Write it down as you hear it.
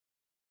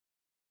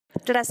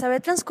Tras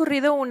haber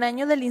transcurrido un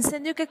año del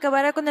incendio que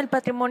acabara con el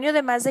patrimonio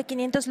de más de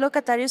 500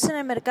 locatarios en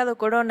el Mercado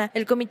Corona,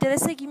 el comité de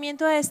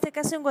seguimiento a este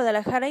caso en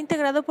Guadalajara,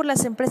 integrado por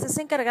las empresas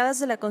encargadas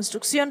de la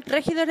construcción,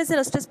 regidores de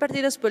los 3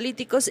 partidos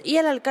políticos y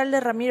el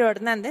alcalde Ramiro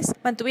Hernández,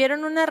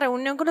 mantuvieron una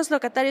reunión con los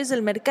locatarios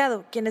del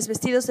mercado, quienes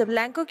vestidos de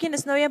blanco,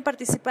 quienes no habían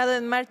participado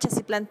en marchas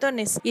y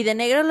plantones, y de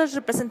negro los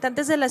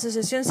representantes de la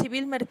Asociación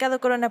Civil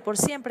Mercado Corona por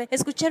Siempre,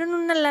 escucharon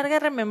una larga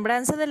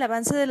remembranza del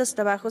avance de los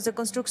trabajos de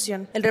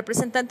construcción. El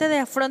representante de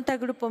Afronta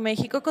Grupo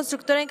México,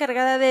 constructora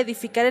encargada de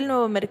edificar el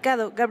nuevo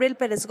mercado, Gabriel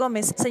Pérez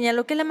Gómez,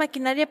 señaló que la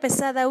maquinaria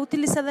pesada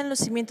utilizada en los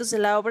cimientos de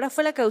la obra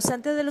fue la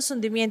causante de los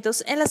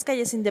hundimientos en las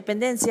calles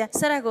Independencia,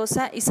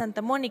 Zaragoza y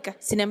Santa Mónica.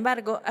 Sin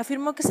embargo,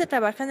 afirmó que se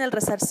trabaja en el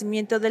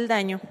resarcimiento del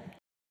daño.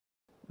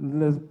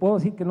 Les puedo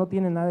decir que no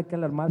tiene nada que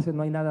alarmarse,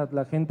 no hay nada,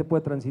 la gente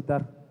puede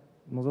transitar.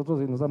 Nosotros,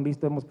 si nos han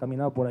visto, hemos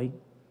caminado por ahí.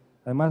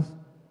 Además,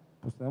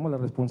 pues tenemos la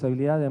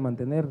responsabilidad de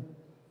mantener,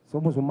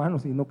 somos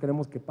humanos y no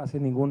queremos que pase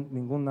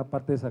ninguna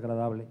parte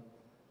desagradable.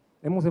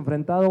 Hemos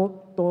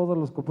enfrentado todos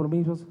los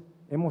compromisos,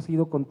 hemos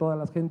ido con todas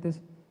las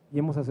gentes y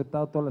hemos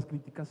aceptado todas las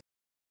críticas.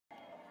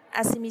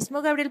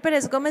 Asimismo, Gabriel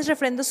Pérez Gómez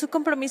refrendó su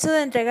compromiso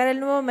de entregar el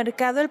nuevo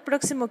mercado el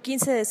próximo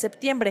 15 de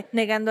septiembre,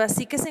 negando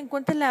así que se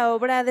encuentre la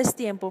obra a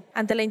destiempo.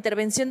 Ante la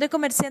intervención de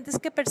comerciantes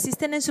que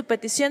persisten en su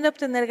petición de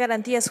obtener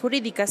garantías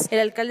jurídicas,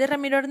 el alcalde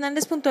Ramiro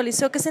Hernández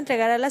puntualizó que se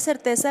entregará la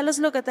certeza a los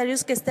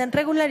locatarios que estén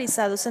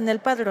regularizados en el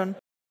padrón.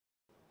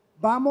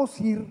 Vamos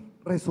a ir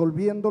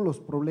resolviendo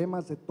los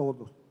problemas de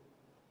todos.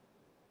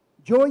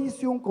 Yo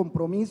hice un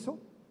compromiso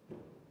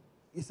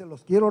y se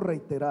los quiero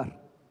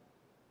reiterar.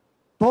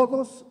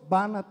 Todos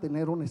van a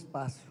tener un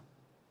espacio,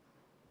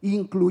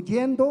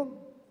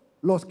 incluyendo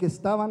los que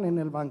estaban en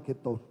el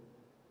banquetón.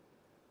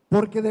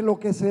 Porque de lo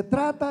que se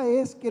trata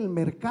es que el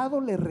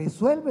mercado le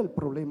resuelve el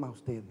problema a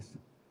ustedes.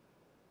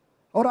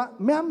 Ahora,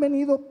 me han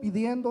venido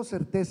pidiendo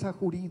certeza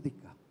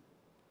jurídica.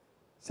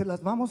 Se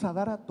las vamos a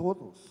dar a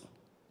todos.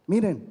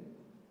 Miren,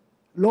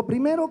 lo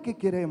primero que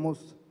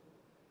queremos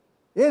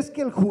es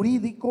que el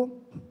jurídico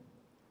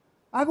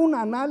haga un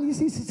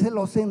análisis y se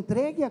los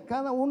entregue a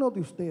cada uno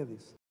de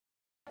ustedes.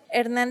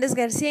 Hernández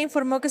García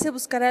informó que se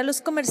buscará a los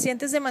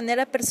comerciantes de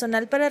manera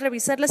personal para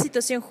revisar la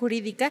situación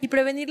jurídica y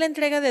prevenir la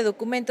entrega de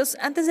documentos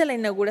antes de la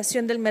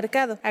inauguración del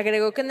mercado.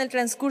 Agregó que en el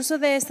transcurso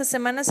de esta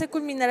semana se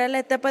culminará la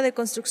etapa de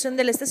construcción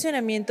del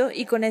estacionamiento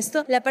y con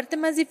esto la parte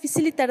más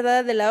difícil y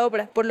tardada de la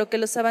obra, por lo que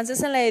los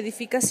avances en la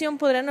edificación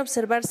podrán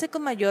observarse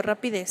con mayor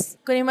rapidez.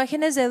 Con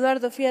imágenes de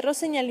Eduardo Fierro,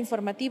 Señal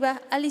Informativa,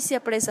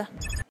 Alicia Presa.